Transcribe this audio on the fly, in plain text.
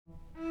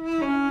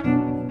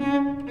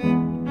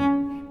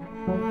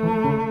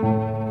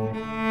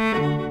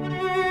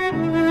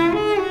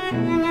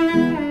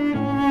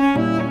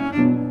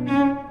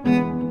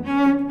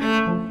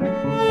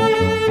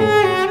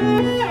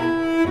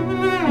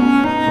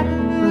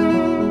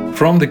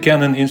From the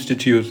Kennan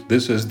Institute,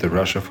 this is the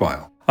Russia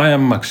File. I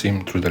am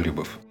Maxim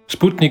Trudolyubov.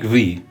 Sputnik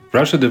V,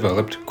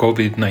 Russia-developed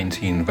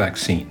COVID-19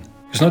 vaccine,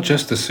 is not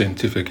just a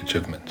scientific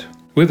achievement.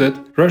 With it,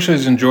 Russia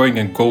is enjoying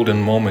a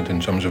golden moment in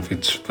terms of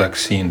its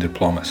vaccine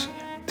diplomacy.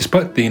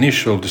 Despite the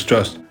initial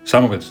distrust,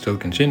 some of it still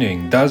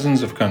continuing,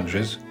 dozens of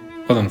countries,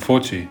 more than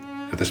 40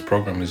 that this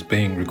program is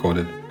being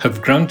recorded,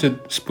 have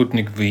granted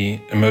Sputnik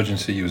V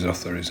emergency use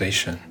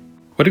authorization.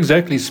 What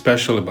exactly is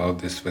special about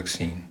this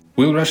vaccine?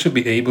 Will Russia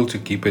be able to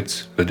keep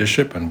its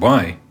leadership, and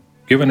why?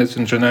 Given its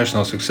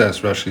international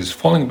success, Russia is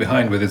falling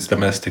behind with its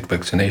domestic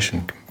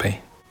vaccination campaign.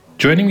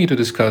 Joining me to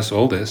discuss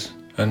all this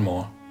and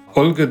more,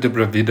 Olga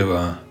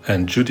Dobrovidova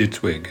and Judy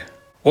Twigg.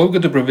 Olga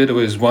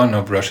Dobrovidova is one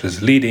of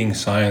Russia's leading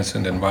science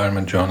and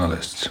environment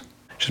journalists.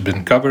 She's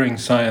been covering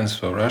science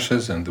for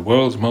Russia's and the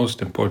world's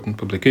most important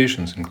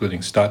publications,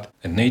 including Stat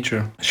and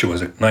Nature. She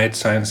was a Knight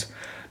Science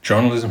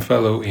Journalism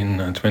Fellow in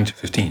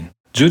 2015.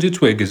 Judy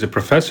Twigg is a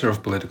professor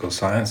of political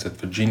science at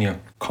Virginia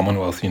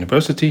Commonwealth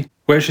University,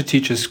 where she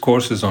teaches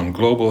courses on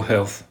global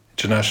health,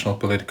 international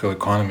political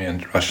economy,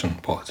 and Russian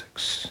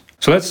politics.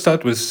 So let's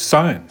start with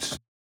science.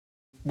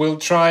 We'll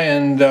try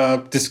and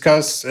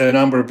discuss a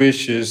number of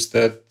issues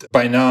that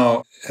by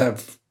now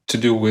have to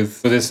do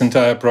with this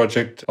entire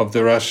project of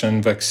the Russian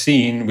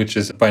vaccine, which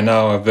is by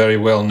now a very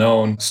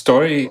well-known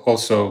story,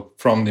 also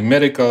from the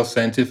medical,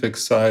 scientific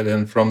side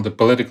and from the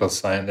political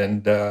side.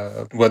 And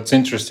what's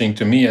interesting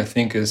to me, I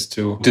think, is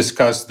to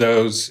discuss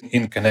those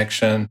in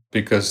connection,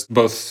 because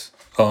both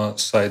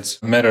sides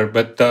matter.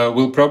 But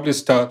we'll probably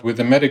start with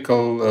the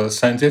medical,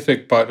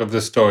 scientific part of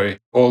the story.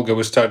 Olga,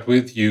 we'll start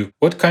with you.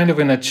 What kind of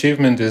an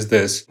achievement is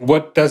this?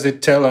 What does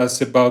it tell us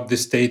about the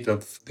state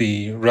of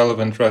the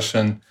relevant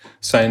Russian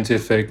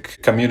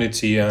scientific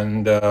community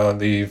and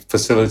the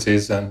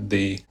facilities and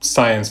the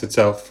science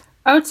itself?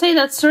 I would say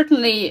that's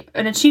certainly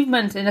an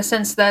achievement in a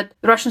sense that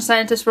the Russian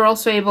scientists were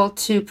also able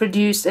to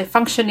produce a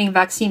functioning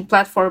vaccine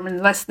platform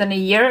in less than a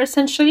year,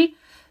 essentially.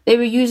 They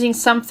were using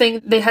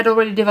something they had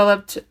already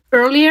developed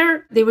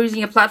earlier. They were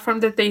using a platform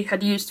that they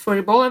had used for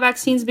Ebola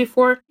vaccines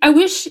before. I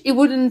wish it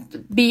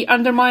wouldn't be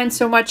undermined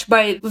so much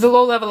by the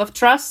low level of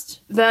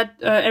trust that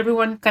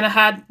everyone kind of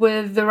had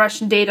with the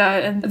Russian data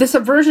and the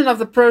subversion of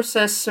the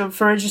process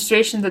for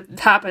registration that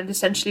happened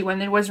essentially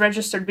when it was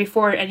registered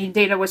before any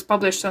data was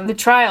published on the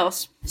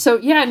trials. So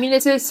yeah, I mean,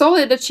 it's a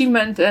solid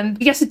achievement, and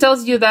I guess it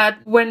tells you that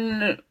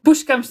when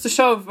push comes to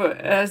shove,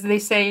 as they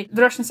say,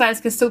 the Russian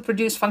science can still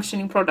produce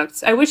functioning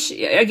products. I wish,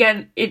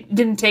 again, it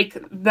didn't take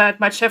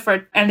that much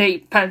effort and a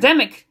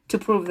pandemic to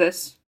prove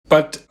this.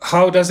 But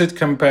how does it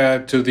compare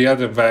to the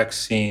other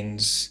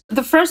vaccines?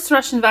 The first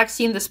Russian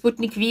vaccine, the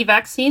Sputnik V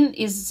vaccine,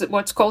 is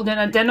what's called an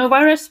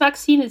adenovirus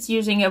vaccine. It's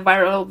using a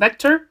viral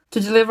vector to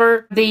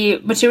deliver the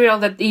material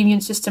that the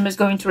immune system is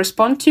going to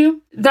respond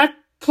to. That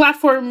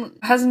platform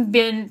hasn't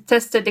been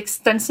tested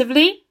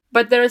extensively,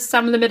 but there is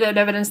some limited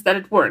evidence that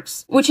it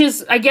works, which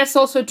is, I guess,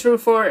 also true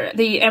for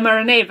the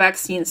mRNA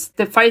vaccines,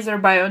 the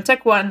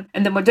Pfizer-BioNTech one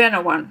and the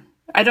Moderna one.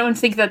 I don't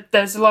think that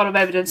there's a lot of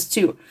evidence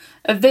too.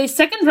 The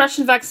second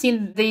Russian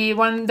vaccine, the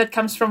one that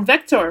comes from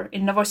Vector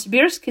in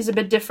Novosibirsk, is a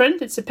bit different.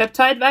 It's a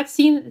peptide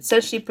vaccine. It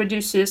essentially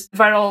produces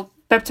viral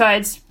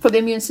peptides for the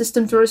immune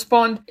system to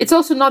respond. It's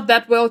also not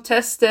that well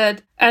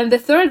tested. And the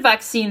third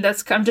vaccine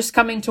that's just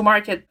coming to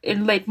market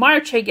in late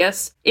March, I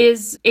guess,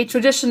 is a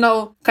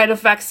traditional kind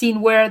of vaccine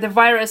where the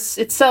virus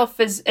itself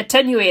is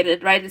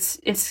attenuated, right?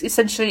 It's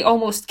essentially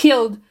almost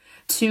killed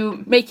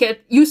to make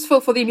it useful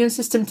for the immune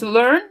system to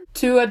learn,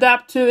 to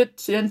adapt to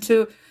it, and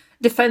to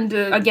defend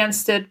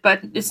against it,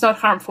 but it's not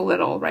harmful at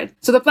all, right?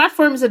 So the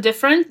platforms are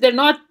different. They're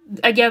not,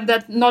 again,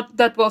 not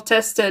that well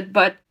tested,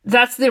 but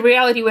that's the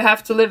reality we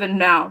have to live in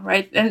now,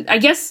 right? And I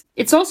guess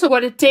it's also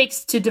what it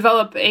takes to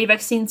develop a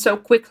vaccine so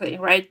quickly,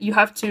 right? You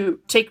have to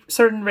take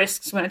certain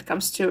risks when it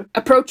comes to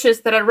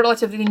approaches that are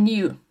relatively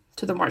new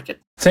to the market.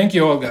 Thank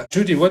you, Olga.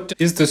 Judy, what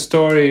is the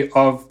story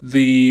of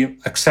the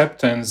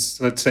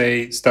acceptance, let's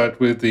say, start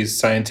with the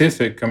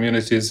scientific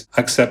community's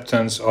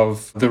acceptance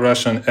of the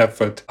Russian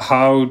effort?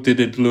 How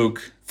did it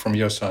look from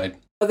your side?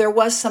 There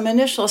was some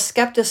initial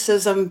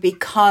skepticism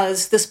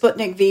because the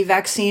Sputnik V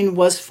vaccine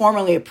was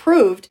formally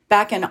approved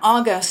back in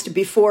August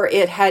before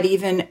it had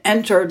even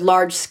entered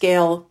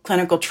large-scale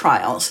clinical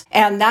trials.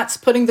 And that's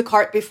putting the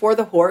cart before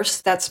the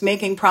horse. That's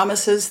making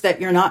promises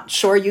that you're not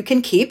sure you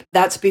can keep.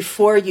 That's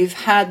before you've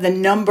had the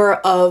number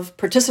of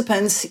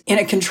participants in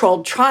a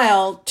controlled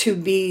trial to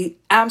be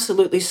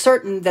absolutely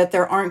certain that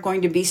there aren't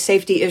going to be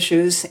safety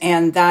issues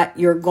and that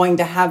you're going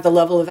to have the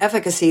level of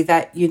efficacy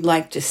that you'd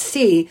like to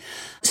see.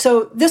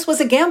 So this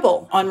was a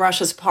gamble on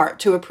Russia's part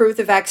to approve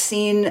the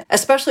vaccine,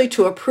 especially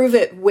to approve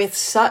it with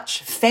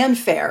such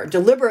fanfare,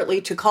 deliberately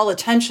to call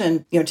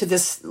attention, to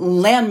this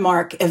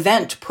landmark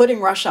event,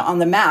 putting Russia on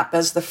the map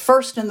as the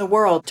first in the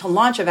world to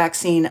launch a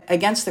vaccine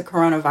against the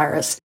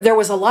coronavirus. There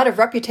was a lot of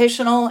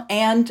reputational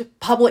and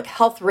public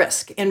health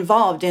risk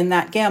involved in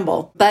that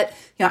gamble. But,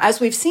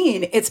 as we've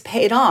seen, it's paid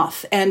paid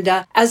off. And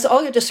as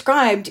Olga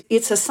described,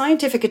 it's a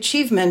scientific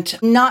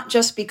achievement, not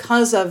just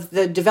because of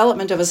the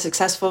development of a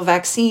successful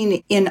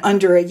vaccine in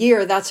under a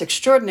year. That's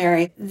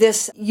extraordinary.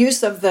 This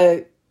use of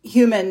the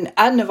human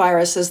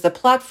adenovirus as the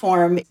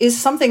platform is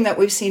something that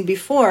we've seen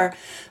before.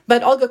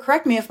 But Olga,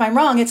 correct me if I'm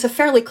wrong, it's a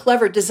fairly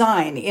clever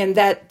design in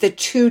that the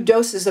two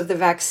doses of the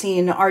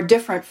vaccine are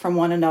different from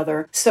one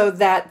another, so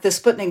that the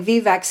Sputnik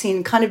V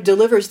vaccine kind of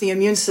delivers the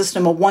immune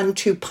system a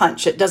 1-2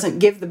 punch. It doesn't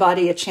give the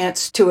body a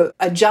chance to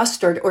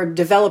adjust or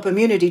develop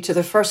immunity to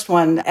the first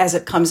one as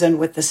it comes in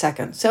with the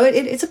second. So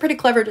it's a pretty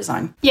clever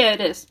design. Yeah, it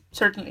is,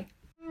 certainly.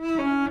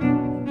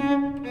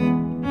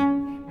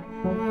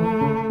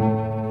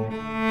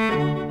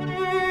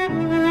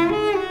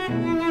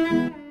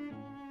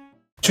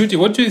 Judy,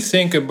 what do you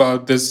think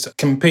about this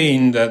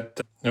campaign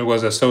that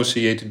was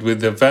associated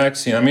with the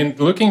vaccine? I mean,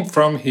 looking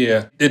from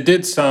here, it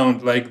did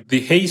sound like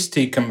the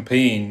hasty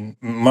campaign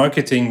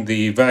marketing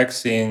the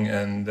vaccine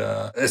and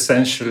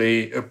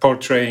essentially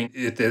portraying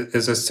it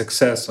as a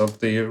success of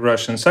the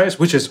Russian science,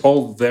 which is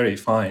all very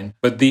fine.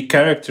 But the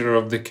character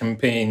of the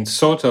campaign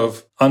sort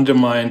of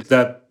undermined,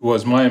 that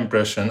was my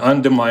impression,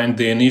 undermined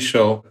the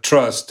initial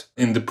trust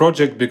in the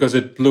project because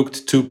it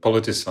looked too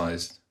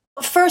politicized.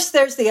 First,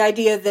 there's the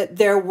idea that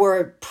there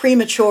were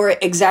premature,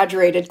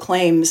 exaggerated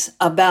claims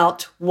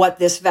about what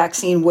this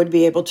vaccine would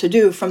be able to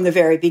do from the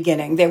very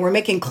beginning. They were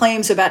making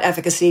claims about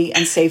efficacy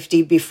and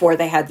safety before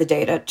they had the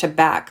data to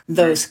back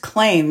those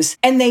claims.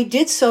 And they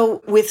did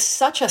so with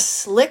such a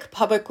slick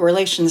public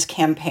relations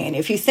campaign.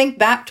 If you think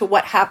back to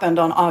what happened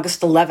on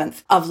August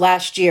 11th of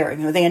last year,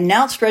 they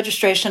announced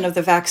registration of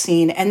the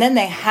vaccine, and then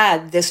they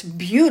had this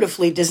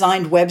beautifully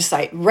designed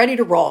website ready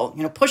to roll.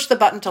 Push the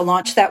button to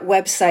launch that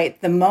website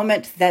the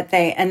moment that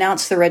they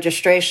announced the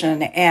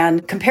registration.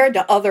 And compared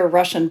to other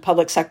Russian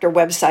public sector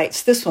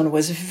websites, this one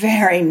was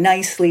very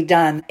nicely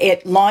done.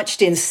 It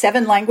launched in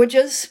 7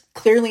 languages,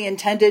 clearly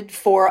intended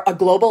for a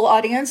global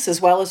audience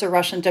as well as a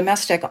Russian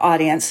domestic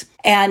audience.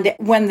 And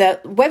when the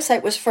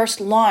website was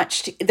first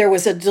launched, there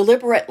was a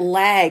deliberate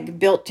lag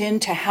built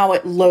into how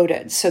it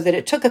loaded, so that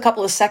it took a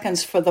couple of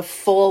seconds for the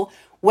full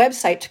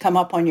website to come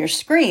up on your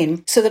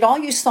screen, so that all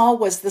you saw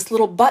was this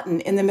little button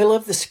in the middle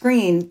of the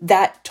screen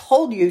that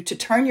told you to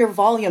turn your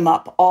volume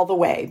up all the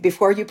way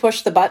before you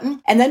push the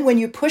button. And then when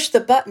you push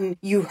the button,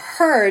 you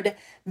heard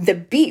the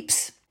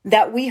beeps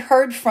that we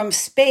heard from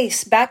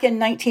space back in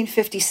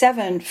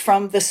 1957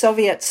 from the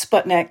Soviet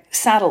Sputnik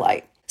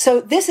satellite. So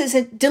this is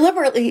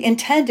deliberately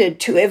intended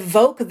to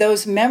evoke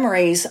those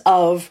memories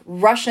of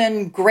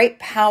Russian great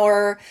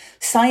power,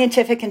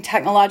 scientific and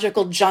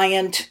technological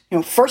giant,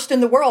 first in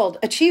the world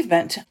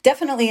achievement,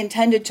 definitely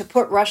intended to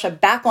put Russia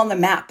back on the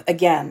map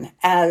again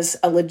as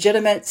a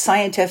legitimate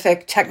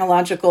scientific,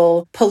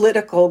 technological,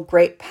 political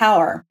great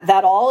power.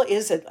 That all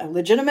is a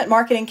legitimate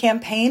marketing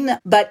campaign,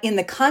 but in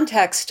the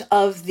context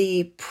of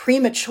the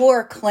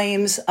premature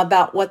claims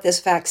about what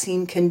this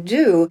vaccine can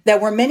do, there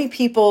were many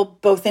people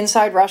both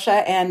inside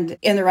Russia and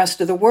in the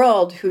rest of the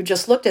world who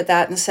just looked at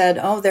that and said,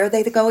 oh, there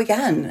they go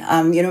again,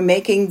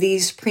 making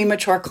these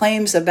premature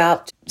claims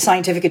about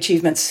scientific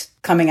achievements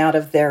coming out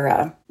of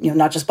their,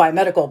 not just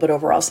biomedical, but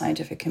overall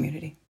scientific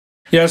community.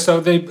 Yeah, so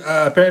they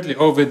apparently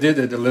overdid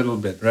it a little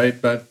bit,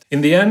 right? But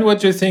in the end,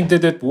 what do you think,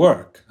 did it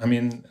work? I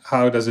mean,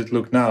 how does it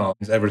look now?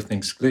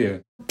 Everything's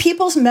clear.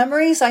 People's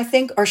memories, I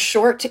think, are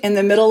short in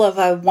the middle of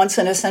a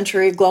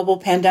once-in-a-century global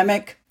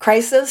pandemic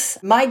crisis.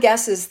 My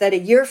guess is that a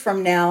year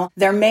from now,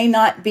 there may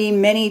not be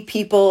many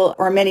people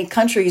or many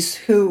countries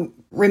who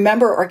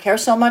remember or care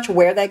so much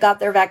where they got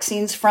their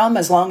vaccines from,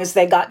 as long as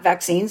they got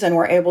vaccines and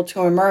were able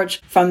to emerge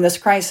from this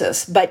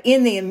crisis. But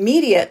in the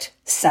immediate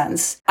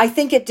sense, I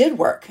think it did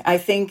work. I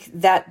think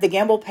that the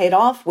gamble paid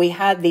off. We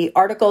had the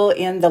article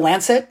in The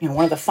Lancet,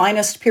 one of the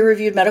finest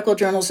peer-reviewed medical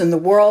journals in the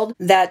world,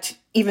 that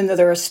even though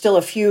there are still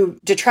a few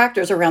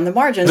detractors around the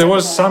margins. There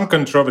was some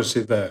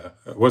controversy there,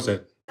 was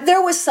it?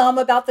 There was some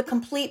about the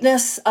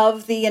completeness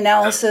of the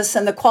analysis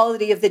and the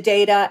quality of the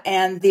data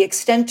and the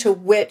extent to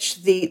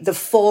which the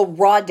full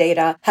raw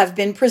data have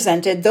been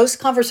presented. Those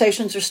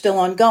conversations are still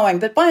ongoing.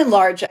 But by and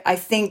large, I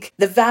think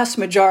the vast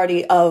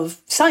majority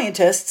of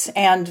scientists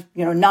and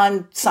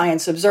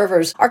non-science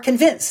observers are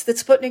convinced that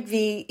Sputnik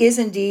V is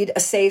indeed a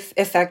safe,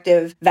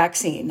 effective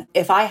vaccine.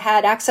 If I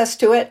had access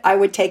to it, I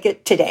would take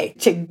it today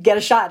to get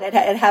a shot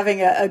at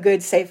having a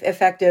good, safe,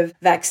 effective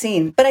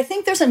vaccine. But I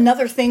think there's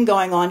another thing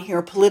going on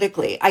here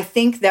politically. I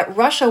think that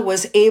Russia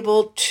was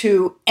able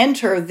to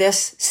enter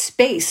this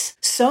space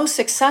so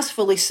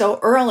successfully so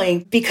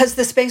early because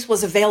the space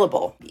was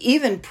available.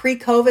 Even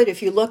pre-COVID,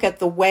 if you look at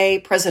the way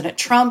President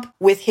Trump,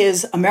 with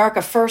his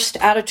America First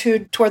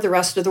attitude toward the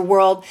rest of the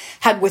world,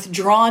 had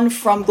withdrawn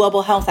from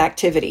global health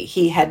activity.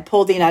 He had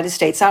pulled the United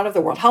States out of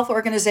the World Health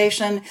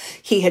Organization.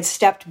 He had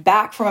stepped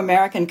back from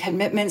American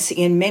commitments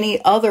in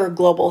many other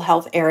global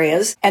health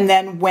areas. And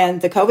then when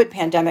the COVID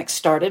pandemic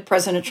started,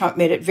 President Trump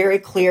made it very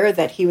clear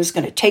that he was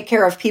going to take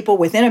care of people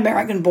within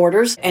American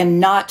borders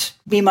and not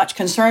be much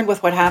concerned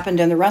with what happened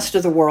in the rest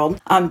of the world.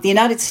 The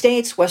United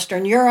States,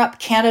 Western Europe,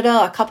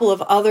 Canada, a couple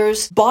of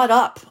others bought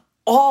up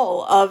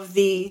all of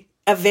the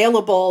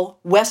available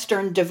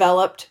Western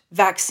developed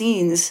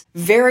vaccines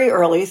very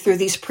early through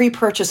these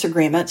pre-purchase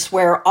agreements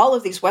where all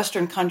of these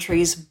Western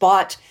countries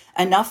bought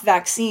enough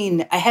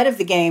vaccine ahead of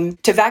the game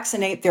to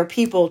vaccinate their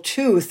people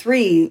 2,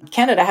 3.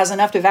 Canada has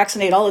enough to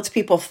vaccinate all its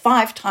people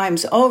 5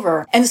 times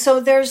over. And so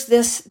there's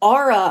this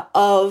aura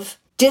of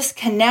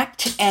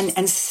disconnect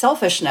and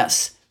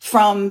selfishness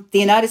from the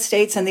United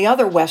States and the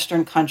other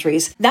Western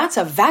countries. That's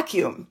a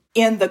vacuum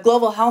in the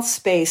global health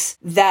space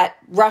that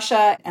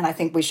Russia, and I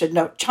think we should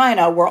note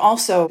China, were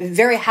also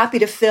very happy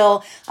to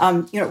fill.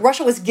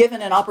 Russia was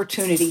given an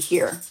opportunity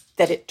here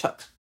that it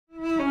took.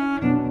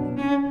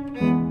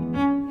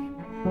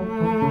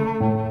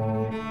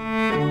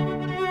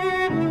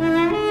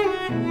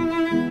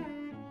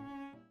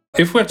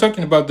 If we're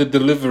talking about the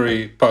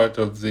delivery part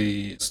of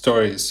the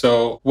story,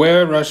 so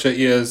where Russia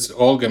is,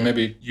 Olga,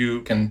 maybe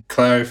you can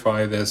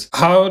clarify this.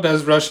 How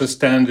does Russia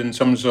stand in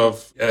terms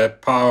of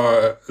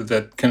power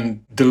that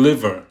can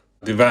deliver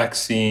the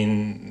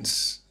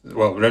vaccines,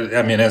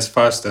 as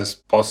fast as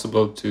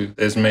possible to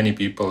as many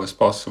people as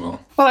possible?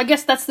 Well, I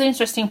guess that's the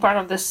interesting part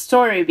of this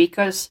story,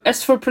 because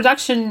as for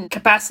production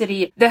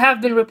capacity, there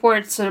have been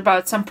reports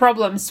about some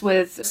problems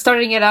with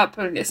starting it up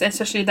and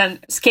essentially then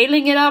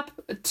scaling it up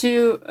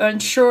to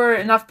ensure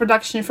enough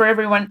production for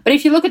everyone. But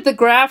if you look at the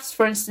graphs,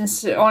 for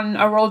instance, on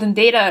our world in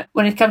data,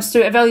 when it comes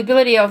to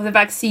availability of the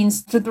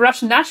vaccines to the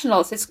Russian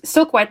nationals, it's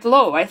still quite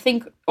low. I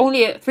think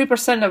only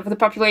 3% of the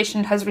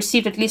population has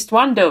received at least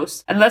one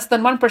dose, and less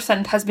than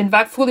 1% has been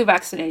fully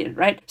vaccinated,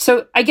 right?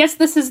 So I guess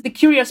this is the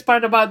curious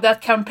part about that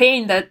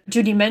campaign that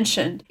Judy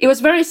mentioned. It was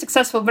very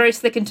successful, very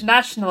slick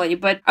internationally,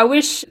 but I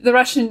wish the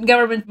Russian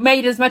government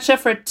made as much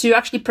effort to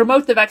actually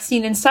promote the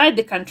vaccine inside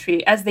the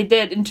country as they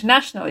did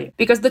internationally,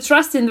 because the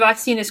trust in the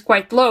vaccine is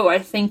quite low, I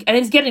think, and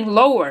it's getting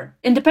lower.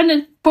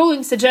 Independent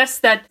polling suggests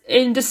that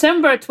in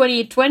December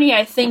 2020,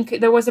 I think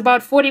there was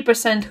about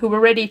 40% who were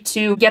ready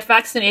to get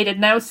vaccinated.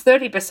 Now it's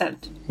 30%.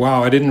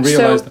 Wow, I didn't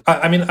realize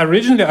that.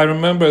 Originally, I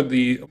remember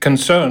the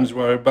concerns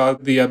were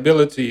about the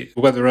ability,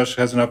 whether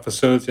Russia has enough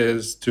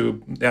facilities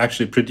to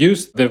actually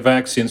produce the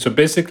vaccine. So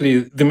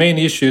basically, the main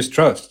issue is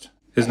trust,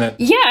 isn't it?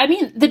 Yeah,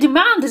 the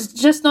demand is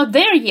just not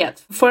there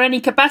yet for any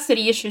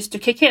capacity issues to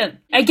kick in.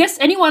 I guess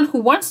anyone who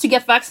wants to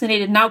get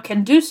vaccinated now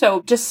can do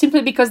so, just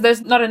simply because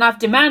there's not enough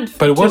demand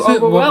but to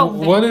overwhelm.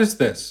 What is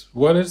this?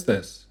 What is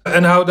this?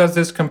 And how does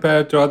this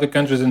compare to other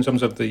countries in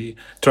terms of the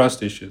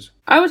trust issues?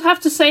 I would have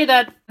to say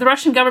that the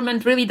Russian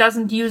government really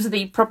doesn't use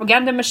the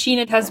propaganda machine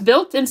it has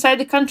built inside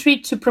the country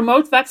to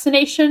promote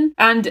vaccination.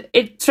 And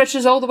it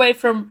stretches all the way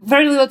from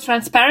very little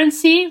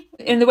transparency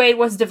in the way it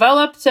was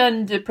developed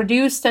and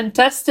produced and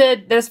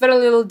tested. There's very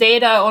little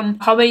data on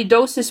how many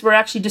doses were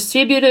actually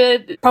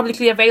distributed,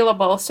 publicly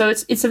available. So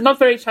it's a not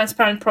very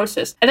transparent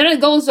process. And then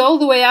it goes all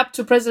the way up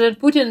to President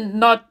Putin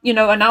not,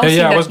 announcing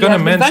that I was going to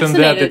mention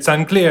that. It's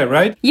unclear,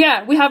 right?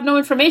 Yeah, we have no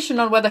information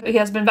on whether he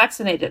has been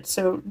vaccinated.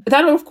 So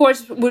that, of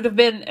course, would have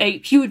been a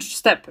huge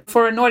step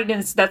for an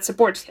audience that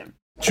supports him.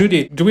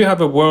 Judy, do we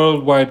have a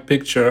worldwide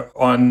picture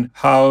on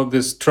how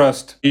this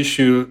trust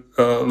issue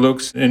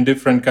looks in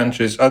different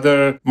countries? Are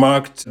there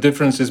marked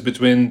differences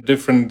between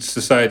different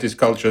societies,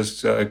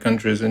 cultures,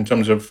 countries in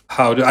terms of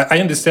how I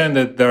understand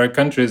that there are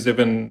countries,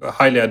 even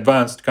highly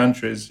advanced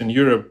countries in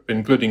Europe,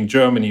 including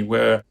Germany,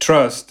 where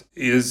trust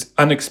is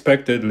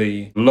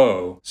unexpectedly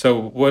low. So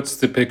what's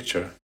the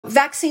picture?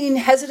 Vaccine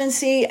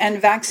hesitancy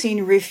and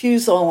vaccine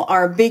refusal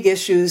are big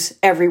issues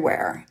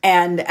everywhere.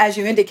 And as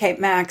you indicate,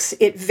 Max,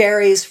 it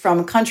varies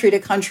from country to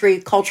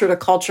country, culture to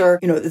culture,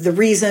 the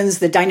reasons,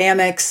 the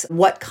dynamics,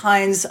 what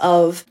kinds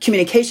of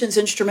communications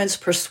instruments,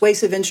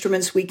 persuasive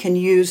instruments we can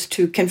use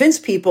to convince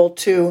people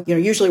to,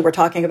 usually we're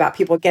talking about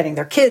people getting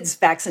their kids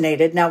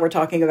vaccinated. Now we're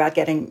talking about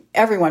getting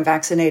everyone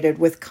vaccinated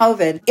with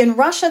COVID. In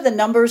Russia, the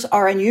numbers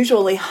are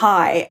unusually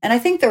high. And I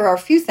think there are a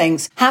few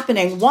things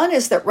happening. One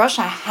is that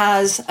Russia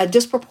has a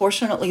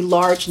disproportionately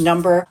large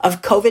number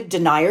of COVID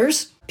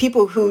deniers,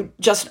 people who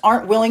just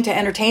aren't willing to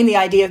entertain the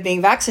idea of being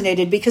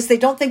vaccinated because they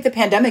don't think the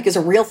pandemic is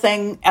a real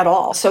thing at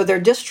all. So they're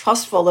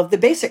distrustful of the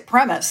basic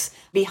premise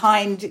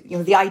behind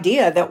the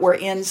idea that we're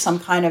in some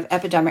kind of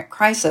epidemic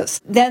crisis.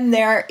 Then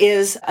there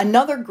is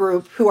another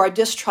group who are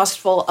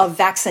distrustful of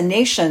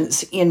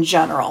vaccinations in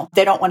general.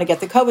 They don't want to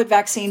get the COVID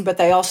vaccine, but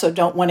they also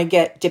don't want to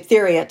get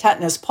diphtheria,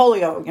 tetanus,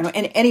 polio,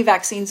 and any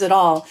vaccines at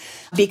all,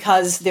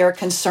 because they're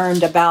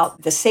concerned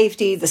about the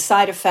safety, the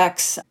side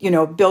effects.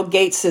 Bill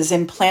Gates is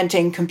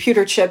implanting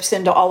computer chips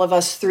into all of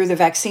us through the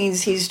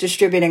vaccines he's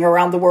distributing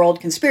around the world,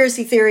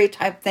 conspiracy theory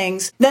type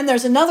things. Then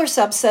there's another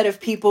subset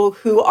of people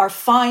who are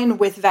fine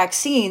with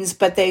vaccines,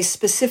 but they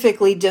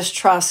specifically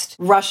distrust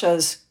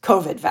Russia's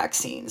COVID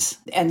vaccines.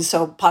 And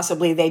so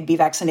possibly they'd be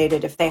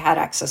vaccinated if they had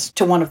access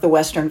to one of the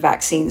Western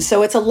vaccines.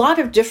 So it's a lot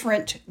of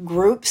different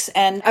groups.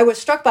 And I was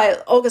struck by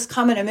Olga's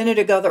comment a minute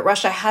ago that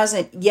Russia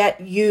hasn't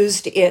yet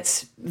used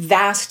its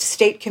vast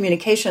state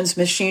communications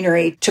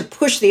machinery to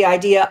push the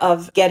idea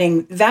of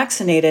getting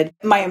vaccinated.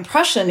 My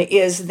impression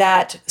is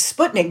that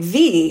Sputnik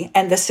V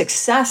and the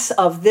success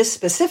of this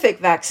specific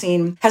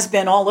vaccine has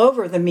been all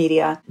over the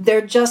media.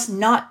 They're just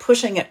not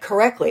pushing it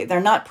correctly. They're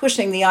not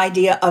pushing the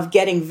idea of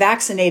getting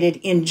vaccinated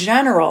in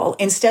general.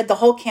 Instead, the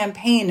whole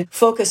campaign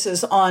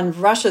focuses on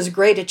Russia's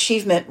great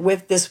achievement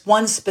with this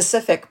one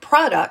specific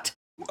product.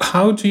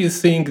 How do you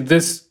think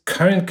this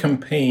current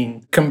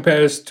campaign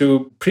compares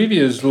to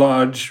previous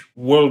large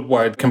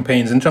worldwide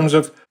campaigns in terms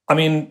of,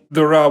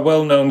 there are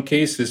well-known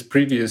cases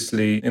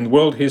previously in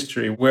world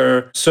history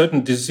where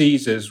certain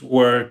diseases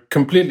were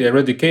completely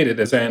eradicated,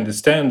 as I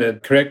understand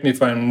it. Correct me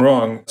if I'm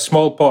wrong.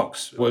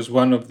 Smallpox was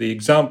one of the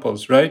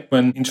examples, right?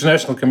 When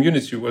international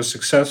community was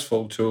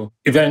successful to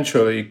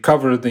eventually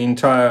cover the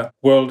entire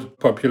world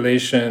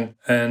population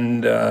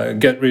and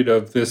get rid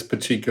of this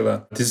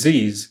particular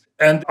disease.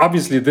 And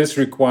obviously, this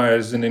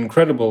requires an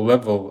incredible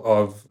level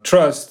of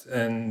trust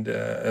and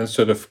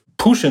sort of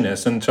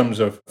pushiness in terms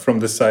of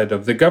from the side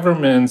of the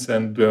governments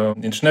and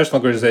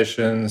international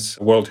organizations,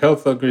 World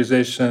Health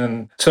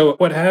Organization. So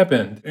what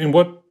happened? In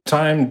what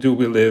time do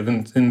we live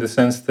in the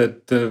sense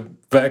that the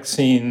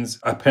vaccines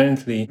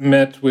apparently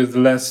met with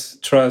less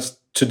trust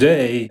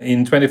today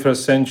in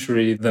 21st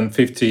century than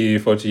 50,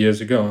 40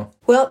 years ago?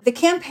 Well, the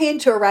campaign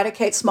to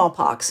eradicate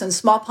smallpox, and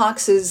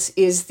smallpox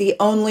is the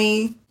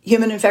only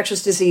human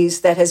infectious disease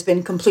that has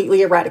been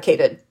completely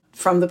eradicated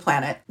from the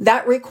planet.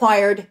 That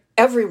required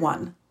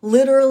everyone,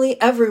 literally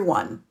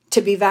everyone, to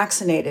be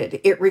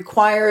vaccinated. It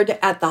required,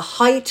 at the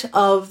height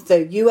of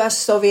the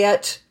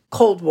US-Soviet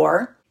Cold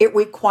War, it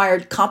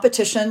required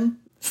competition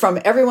from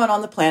everyone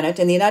on the planet,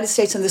 and the United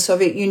States and the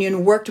Soviet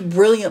Union worked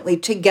brilliantly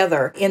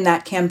together in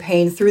that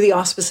campaign through the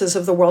auspices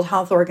of the World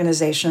Health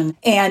Organization.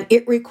 And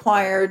it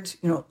required,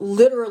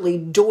 literally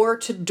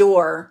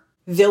door-to-door,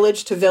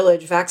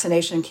 village-to-village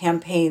vaccination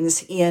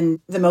campaigns in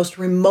the most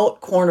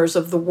remote corners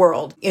of the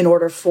world in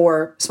order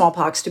for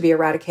smallpox to be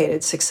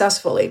eradicated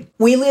successfully.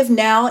 We live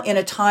now in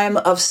a time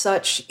of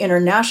such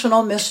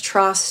international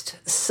mistrust,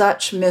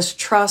 such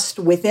mistrust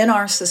within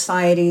our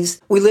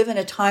societies. We live in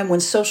a time when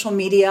social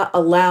media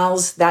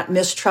allows that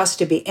mistrust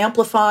to be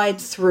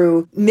amplified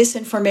through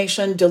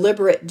misinformation,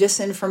 deliberate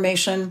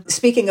disinformation.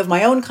 Speaking of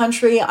my own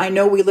country, I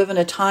know we live in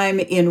a time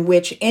in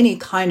which any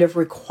kind of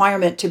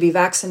requirement to be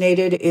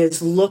vaccinated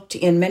is looked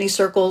in many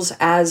circles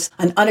as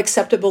an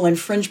unacceptable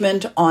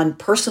infringement on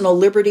personal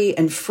liberty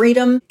and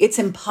freedom. It's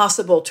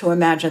impossible to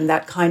imagine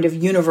that kind of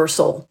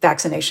universal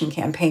vaccination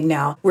campaign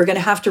now. We're going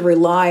to have to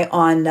rely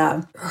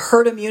on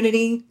herd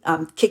immunity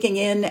kicking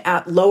in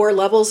at lower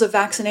levels of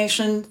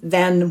vaccination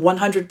than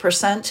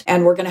 100%.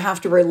 And we're going to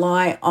have to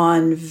rely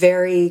on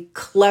very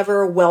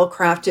clever,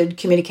 well-crafted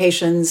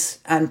communications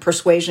and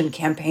persuasion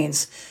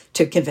campaigns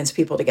to convince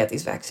people to get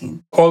these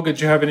vaccines. Olga,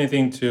 do you have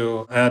anything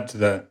to add to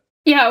that?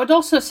 Yeah, I would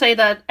also say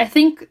that I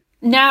think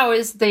now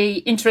is the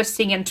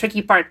interesting and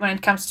tricky part when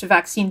it comes to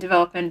vaccine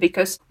development,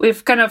 because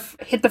we've kind of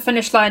hit the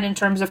finish line in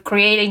terms of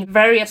creating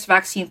various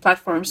vaccine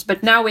platforms.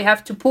 But now we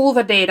have to pool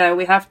the data.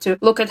 We have to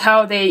look at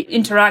how they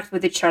interact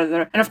with each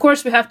other. And of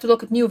course, we have to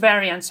look at new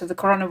variants of the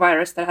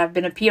coronavirus that have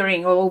been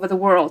appearing all over the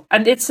world.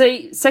 And it's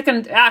a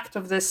second act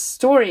of this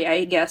story,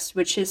 I guess,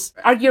 which is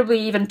arguably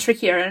even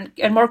trickier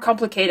and more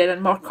complicated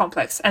and more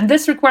complex. And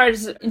this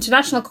requires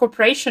international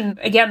cooperation,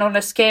 again, on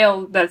a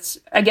scale that's,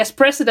 I guess,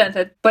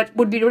 precedented, but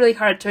would be really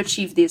hard to achieve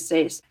these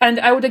days.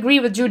 And I would agree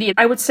with Judy.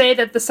 I would say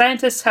that the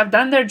scientists have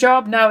done their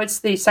job. Now it's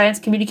the science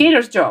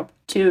communicators' job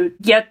to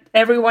get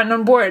everyone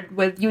on board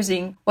with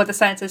using what the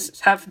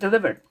scientists have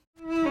delivered.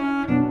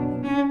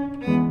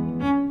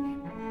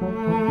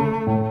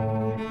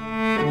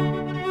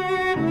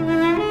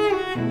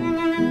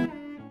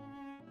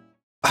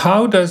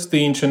 How does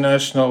the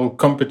international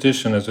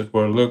competition, as it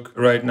were, look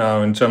right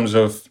now in terms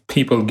of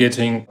people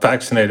getting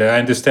vaccinated? I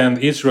understand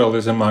Israel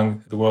is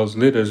among the world's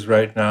leaders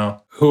right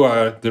now. Who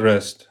are the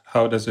rest?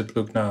 How does it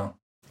look now?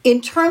 In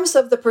terms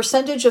of the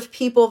percentage of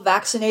people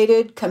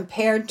vaccinated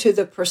compared to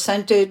the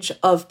percentage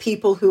of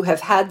people who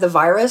have had the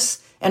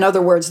virus, in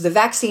other words, the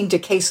vaccine to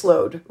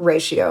caseload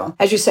ratio.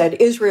 As you said,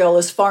 Israel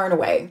is far and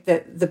away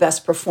the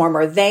best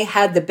performer. They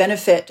had the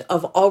benefit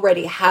of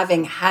already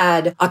having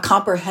had a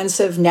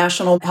comprehensive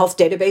national health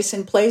database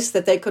in place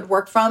that they could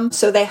work from.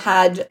 So they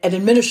had an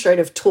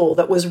administrative tool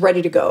that was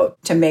ready to go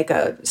to make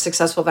a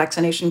successful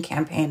vaccination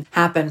campaign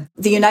happen.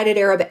 The United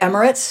Arab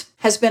Emirates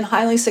has been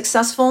highly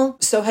successful.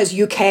 So has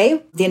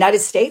UK, the United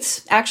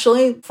States,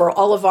 actually, for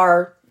all of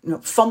our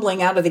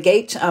fumbling out of the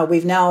gate.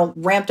 We've now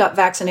ramped up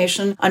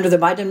vaccination under the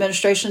Biden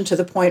administration to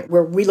the point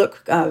where we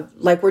look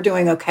like we're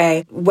doing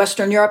okay.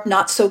 Western Europe,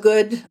 not so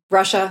good.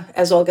 Russia,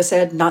 as Olga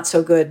said, not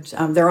so good.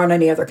 There aren't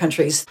any other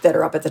countries that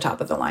are up at the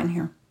top of the line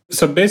here.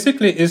 So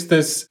basically, is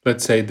this,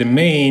 let's say, the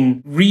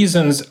main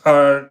reasons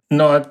are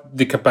not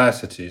the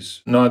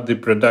capacities, not the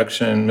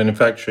production,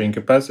 manufacturing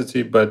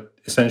capacity, but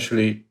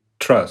essentially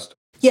trust.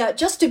 Yeah,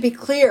 just to be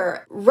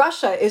clear,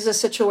 Russia is a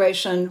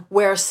situation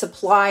where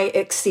supply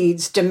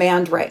exceeds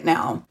demand right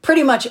now.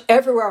 Pretty much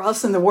everywhere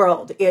else in the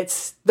world,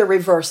 it's the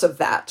reverse of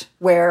that,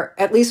 where,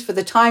 at least for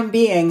the time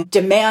being,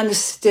 demand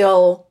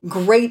still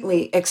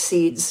greatly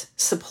exceeds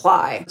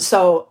supply.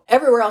 So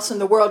everywhere else in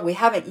the world, we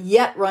haven't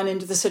yet run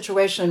into the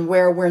situation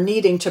where we're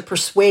needing to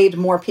persuade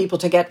more people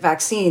to get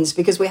vaccines,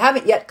 because we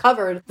haven't yet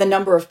covered the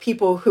number of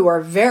people who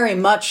are very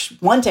much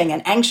wanting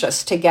and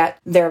anxious to get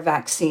their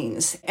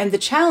vaccines. And the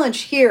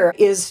challenge here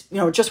is,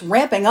 just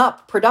ramping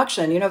up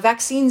production.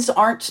 Vaccines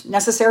aren't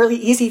necessarily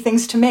easy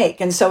things to make.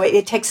 And so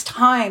it takes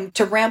time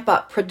to ramp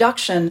up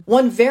production.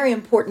 One very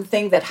important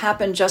thing that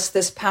happened just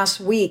this past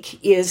week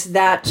is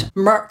that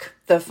Merck,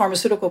 the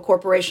pharmaceutical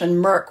corporation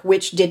Merck,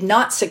 which did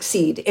not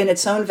succeed in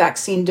its own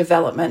vaccine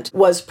development,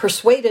 was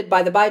persuaded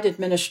by the Biden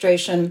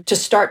administration to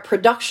start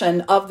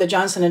production of the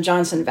Johnson &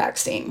 Johnson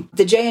vaccine.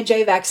 The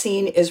J&J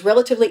vaccine is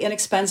relatively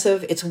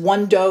inexpensive. It's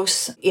one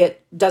dose.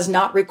 It does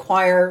not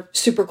require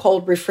super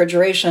cold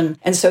refrigeration.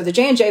 And so the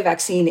J&J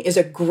vaccine is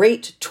a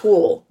great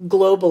tool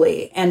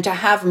globally. And to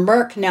have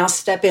Merck now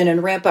step in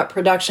and ramp up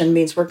production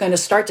means we're going to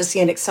start to see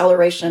an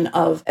acceleration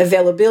of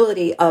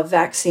availability of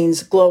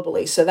vaccines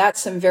globally. So that's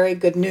some very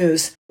good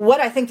news. What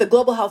I think the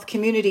global health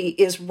community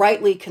is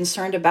rightly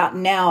concerned about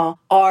now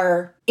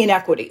are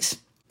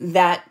inequities.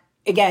 That,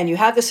 again, you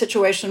have the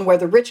situation where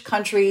the rich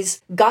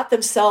countries got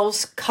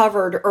themselves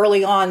covered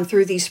early on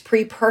through these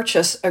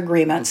pre-purchase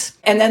agreements.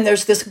 And then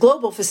there's this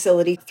global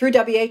facility through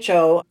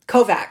WHO,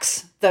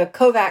 COVAX, the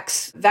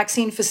COVAX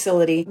vaccine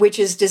facility, which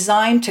is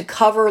designed to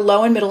cover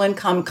low and middle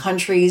income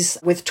countries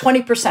with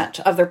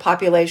 20% of their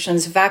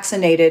populations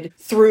vaccinated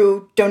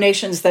through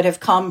donations that have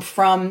come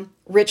from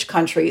rich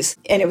countries.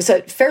 And it was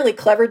a fairly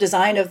clever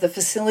design of the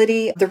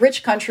facility. The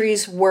rich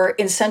countries were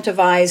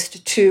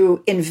incentivized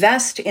to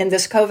invest in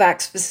this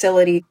COVAX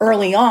facility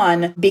early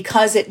on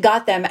because it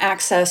got them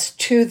access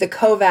to the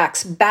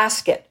COVAX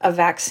basket of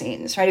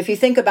vaccines, right? If you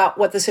think about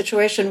what the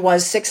situation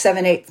was 6,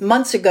 7, 8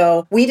 months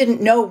ago, we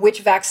didn't know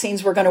which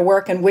vaccines were going to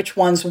work and which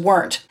ones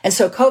weren't. And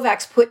so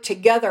COVAX put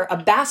together a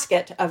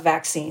basket of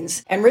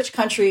vaccines, and rich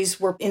countries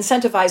were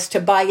incentivized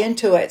to buy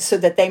into it so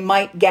that they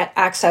might get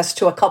access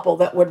to a couple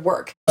that would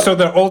work. So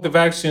that all the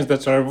vaccines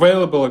that are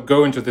available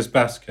go into this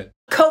basket.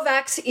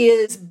 COVAX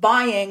is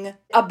buying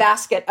a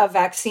basket of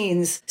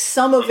vaccines,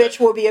 some of which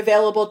will be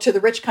available to the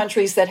rich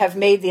countries that have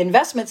made the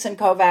investments in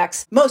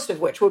COVAX, most of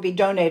which will be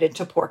donated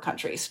to poor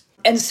countries.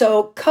 And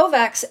so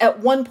COVAX at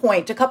one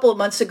point, a couple of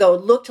months ago,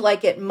 looked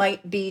like it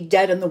might be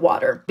dead in the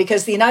water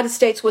because the United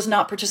States was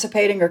not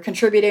participating or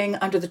contributing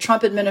under the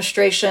Trump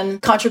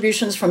administration.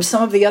 Contributions from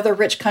some of the other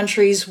rich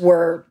countries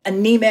were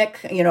anemic.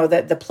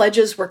 The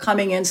pledges were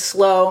coming in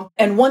slow.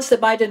 And once the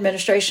Biden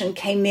administration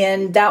came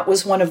in, that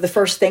was one of the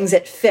first things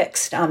it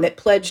fixed. It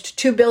pledged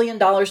 $2 billion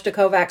to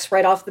COVAX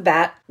right off the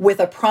bat with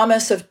a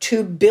promise of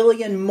 $2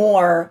 billion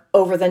more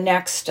over the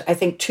next, I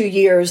think, 2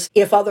 years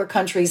if other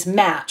countries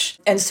match.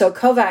 And so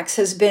COVAX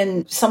has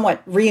been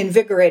somewhat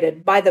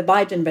reinvigorated by the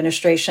Biden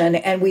administration,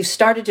 and we've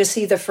started to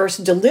see the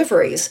first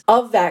deliveries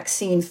of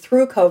vaccine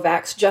through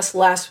COVAX just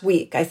last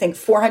week. I think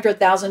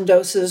 400,000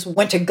 doses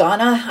went to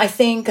Ghana, I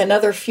think.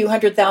 Another few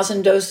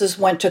 100,000 doses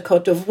went to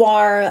Cote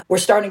d'Ivoire. We're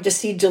starting to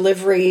see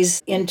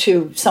deliveries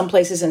into some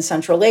places in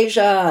Central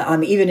Asia,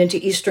 even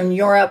into Eastern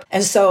Europe.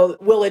 And so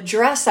we'll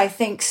address, I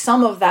think,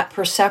 some of that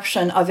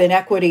perception of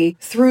inequity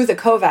through the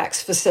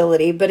COVAX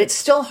facility, but it's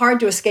still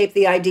hard to escape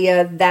the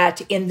idea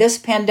that in this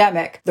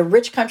pandemic, the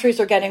rich countries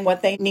are getting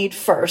what they need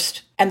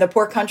first, and the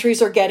poor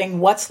countries are getting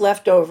what's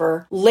left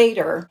over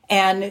later.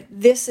 And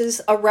this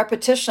is a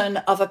repetition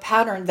of a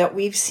pattern that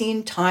we've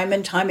seen time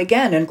and time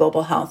again in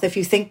global health. If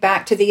you think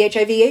back to the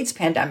HIV/AIDS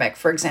pandemic,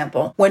 for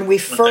example, when we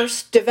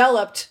first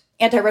developed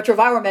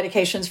antiretroviral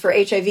medications for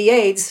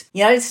HIV/AIDS,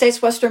 United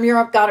States, Western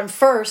Europe got them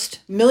first.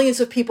 Millions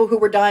of people who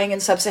were dying in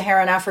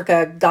sub-Saharan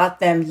Africa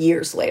got them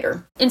years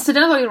later.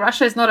 Incidentally,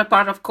 Russia is not a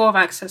part of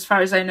COVAX, as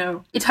far as I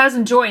know. It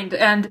hasn't joined,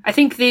 and I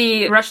think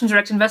the Russian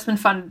Direct Investment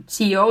Fund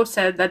CEO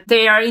said that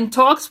they are in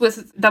talks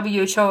with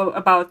WHO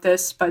about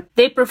this, but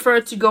they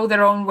prefer to go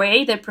their own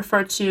way. They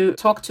prefer to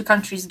talk to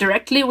countries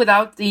directly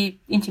without the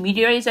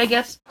intermediaries, I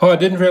guess. Oh, I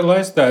didn't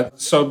realize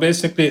that. So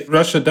basically,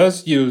 Russia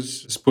does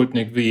use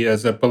Sputnik V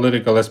as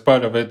part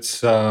of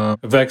its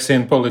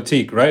vaccine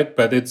politique, right?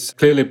 But it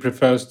clearly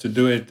prefers to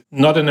do it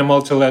not on a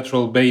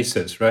multilateral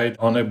basis, right?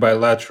 On a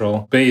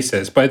bilateral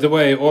basis. By the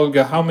way,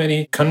 Olga, how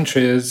many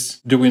countries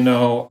do we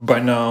know by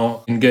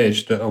now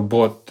engaged or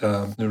bought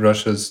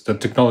Russia's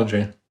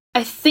technology?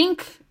 I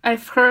think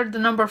I've heard the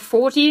number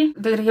 40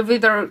 that have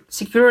either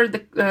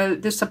secured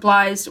the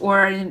supplies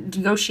or in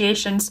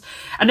negotiations.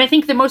 And I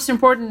think the most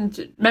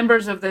important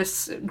members of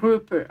this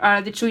group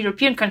are the two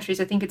European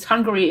countries. I think it's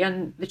Hungary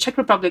and the Czech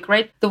Republic,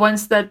 right? The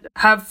ones that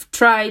have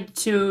tried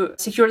to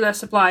secure their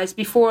supplies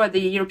before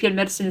the European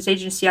Medicines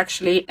Agency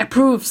actually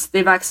approves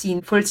the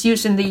vaccine for its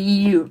use in the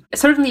EU.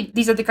 Certainly,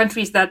 these are the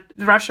countries that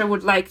Russia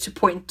would like to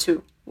point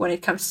to when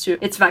it comes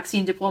to its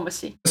vaccine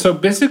diplomacy. So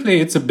basically,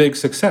 it's a big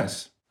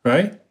success,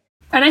 right?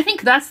 And I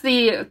think that's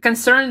the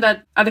concern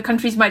that other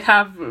countries might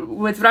have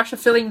with Russia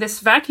filling this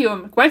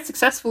vacuum quite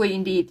successfully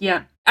indeed,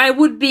 yeah. I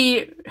would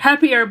be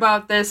happier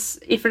about this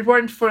if it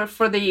weren't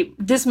for the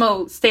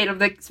dismal state of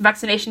the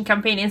vaccination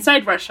campaign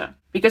inside Russia.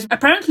 Because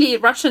apparently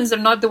Russians are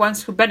not the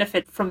ones who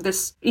benefit from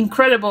this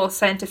incredible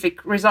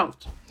scientific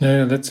result.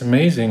 Yeah, that's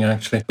amazing,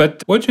 actually.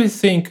 But what do you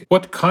think,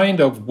 what kind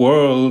of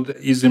world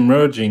is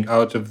emerging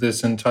out of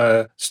this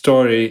entire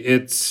story?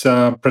 It's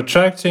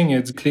protracting,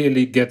 it's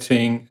clearly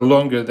getting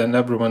longer than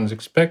everyone's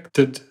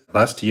expected.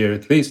 Last year,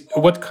 at least.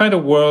 What kind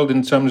of world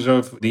in terms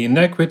of the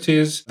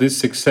inequities, this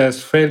success,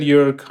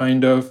 failure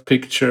kind of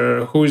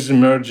picture? Who is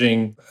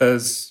emerging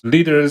as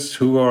leaders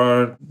who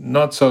are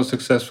not so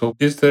successful?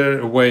 Is there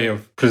a way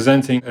of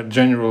presenting a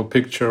general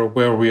picture of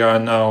where we are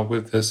now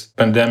with this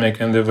pandemic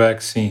and the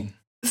vaccine?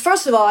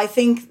 First of all, I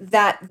think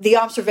that the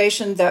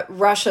observation that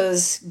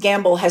Russia's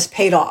gamble has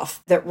paid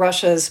off, that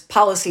Russia's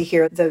policy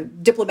here, the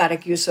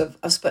diplomatic use of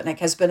Sputnik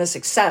has been a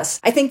success.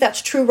 I think that's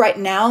true right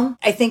now.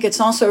 I think it's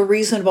also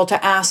reasonable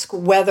to ask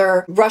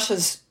whether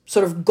Russia's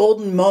sort of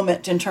golden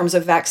moment in terms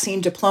of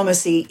vaccine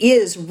diplomacy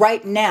is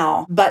right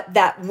now, but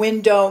that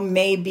window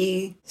may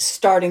be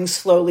starting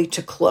slowly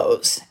to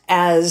close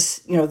as,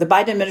 the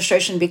Biden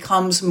administration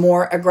becomes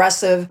more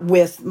aggressive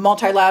with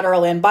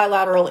multilateral and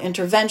bilateral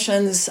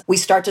interventions. We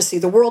start to see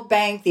the World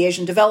Bank, the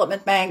Asian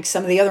Development Bank,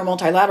 some of the other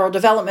multilateral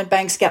development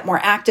banks get more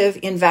active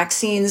in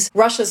vaccines.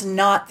 Russia's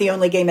not the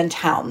only game in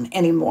town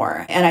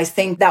anymore. And I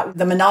think that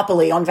the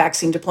monopoly on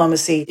vaccine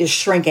diplomacy is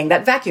shrinking.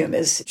 That vacuum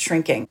is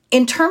shrinking.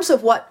 In terms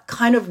of what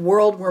kind of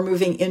world we're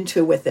moving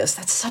into with this,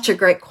 that's such a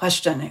great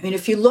question. I mean,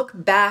 if you look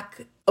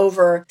back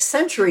over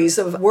centuries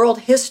of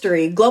world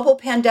history, global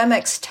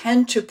pandemics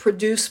tend to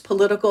produce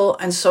political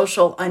and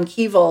social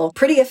upheaval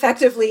pretty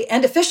effectively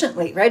and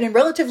efficiently, right? In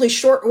relatively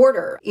short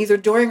order, either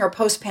during or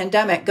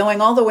post-pandemic, going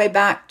all the way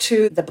back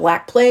to the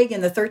Black Plague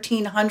in the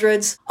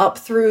 1300s, up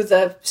through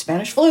the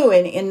Spanish flu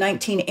in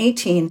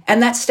 1918.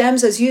 And that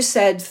stems, as you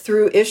said,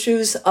 through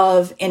issues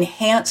of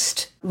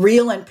enhanced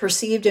real and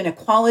perceived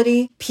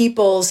inequality,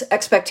 people's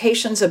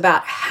expectations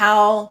about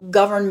how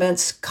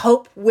governments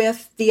cope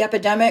with the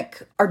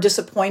epidemic are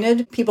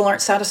disappointed. People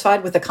aren't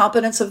satisfied with the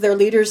competence of their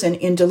leaders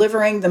in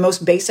delivering the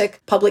most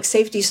basic public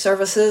safety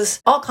services.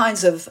 All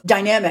kinds of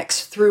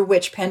dynamics through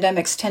which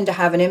pandemics tend to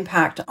have an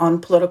impact on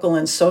political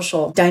and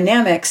social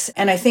dynamics.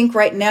 And I think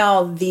right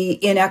now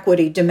the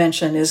inequity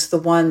dimension is the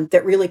one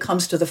that really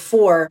comes to the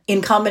fore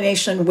in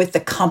combination with the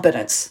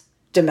competence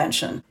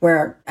dimension,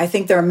 where I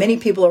think there are many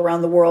people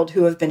around the world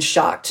who have been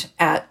shocked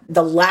at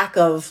the lack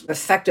of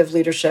effective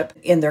leadership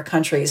in their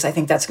countries. I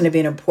think that's going to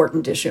be an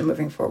important issue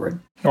moving forward.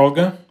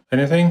 Olga,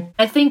 anything?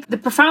 I think the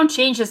profound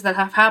changes that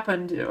have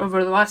happened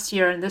over the last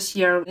year and this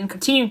year and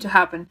continuing to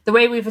happen, the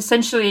way we've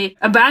essentially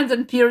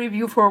abandoned peer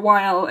review for a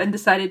while and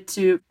decided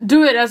to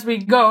do it as we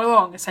go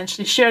along,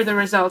 essentially share the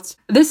results.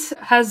 This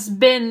has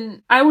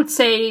been, I would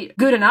say,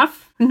 good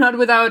enough. Not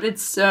without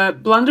its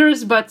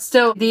blunders, but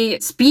still the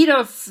speed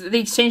of the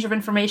exchange of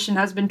information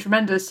has been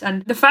tremendous.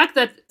 And the fact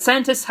that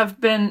scientists have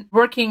been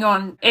working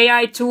on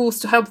AI tools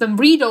to help them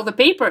read all the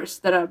papers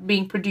that are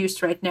being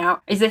produced right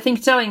now is, I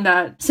think, telling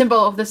that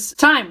symbol of this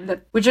time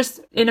that we just,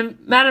 in a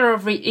matter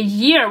of a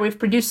year, we've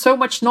produced so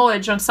much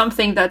knowledge on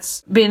something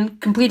that's been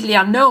completely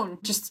unknown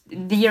just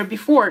the year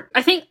before.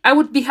 I think I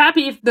would be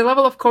happy if the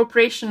level of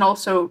cooperation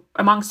also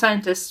among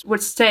scientists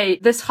would stay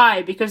this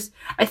high, because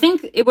I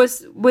think it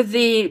was with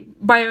the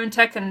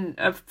BioNTech and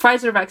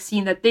Pfizer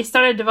vaccine that they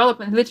started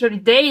development literally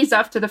days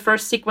after the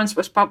first sequence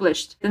was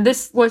published. And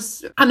this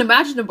was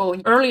unimaginable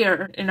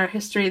earlier in our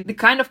history, the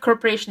kind of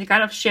cooperation, the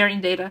kind of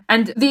sharing data.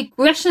 And the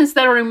questions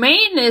that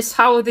remain is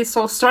how this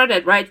all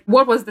started, right?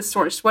 What was the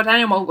source? What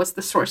animal was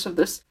the source of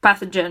this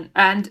pathogen?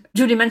 And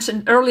Judy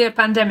mentioned earlier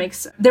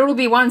pandemics. There will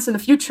be ones in the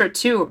future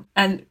too.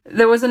 And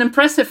there was an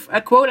impressive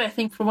quote, I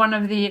think, from one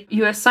of the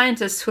US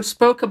scientists who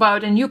spoke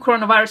about a new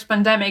coronavirus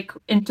pandemic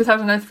in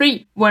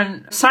 2003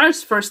 when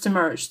SARS first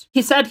emerged.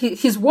 He said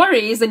his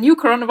worry is a new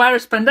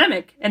coronavirus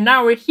pandemic. And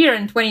now we're here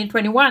in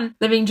 2021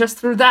 living just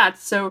through that.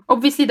 So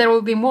obviously there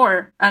will be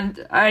more.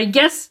 And I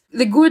guess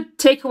the good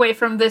takeaway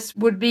from this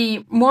would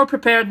be more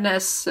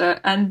preparedness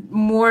and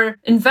more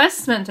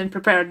investment in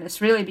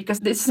preparedness, really,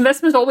 because this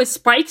investment always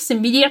spikes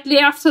immediately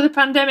after the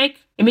pandemic.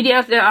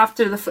 Immediately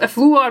after a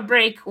flu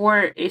outbreak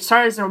or a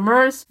SARS or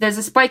MERS, there's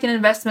a spike in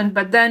investment.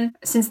 But then,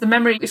 since the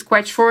memory is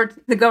quite short,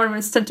 the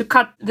governments tend to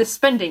cut this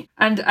spending.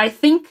 And I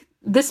think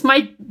this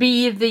might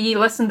be the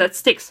lesson that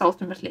sticks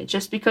ultimately,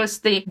 just because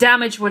the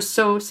damage was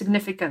so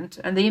significant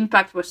and the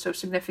impact was so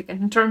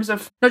significant in terms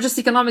of not just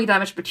economic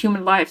damage, but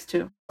human lives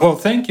too. Well,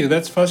 thank you.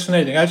 That's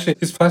fascinating. Actually,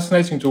 it's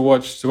fascinating to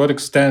watch to what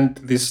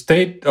extent the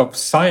state of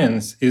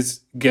science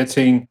is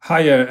getting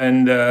higher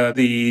and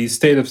the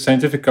state of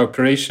scientific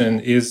cooperation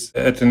is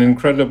at an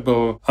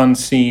incredible,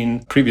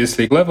 unseen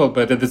previously level.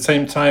 But at the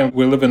same time,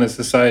 we live in a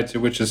society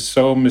which is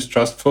so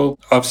mistrustful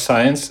of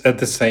science at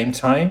the same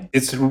time.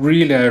 It's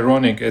really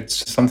ironic.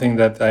 It's something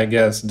that I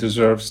guess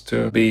deserves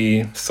to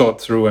be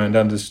thought through and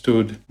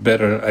understood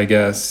better, I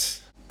guess.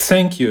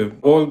 Thank you,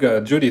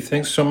 Olga, Judy,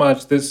 thanks so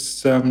much.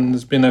 This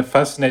has been a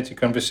fascinating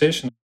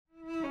conversation.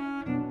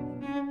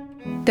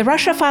 The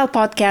Russia File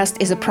podcast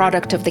is a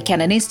product of the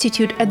Kennan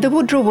Institute at the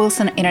Woodrow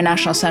Wilson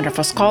International Center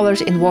for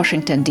Scholars in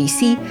Washington,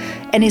 D.C.,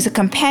 and is a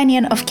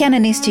companion of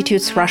Kennan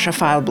Institute's Russia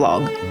File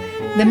blog.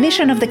 The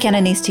mission of the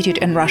Kennan Institute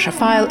and Russia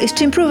File is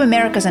to improve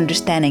America's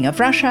understanding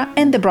of Russia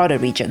and the broader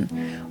region.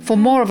 For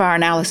more of our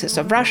analysis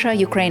of Russia,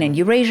 Ukraine, and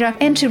Eurasia,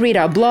 and to read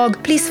our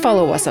blog, please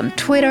follow us on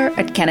Twitter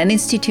at Kennan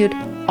Institute,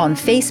 on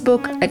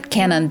Facebook at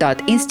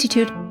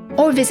kennan.institute,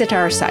 or visit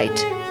our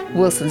site,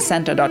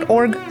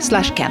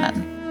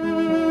 wilsoncenter.org/Kennan.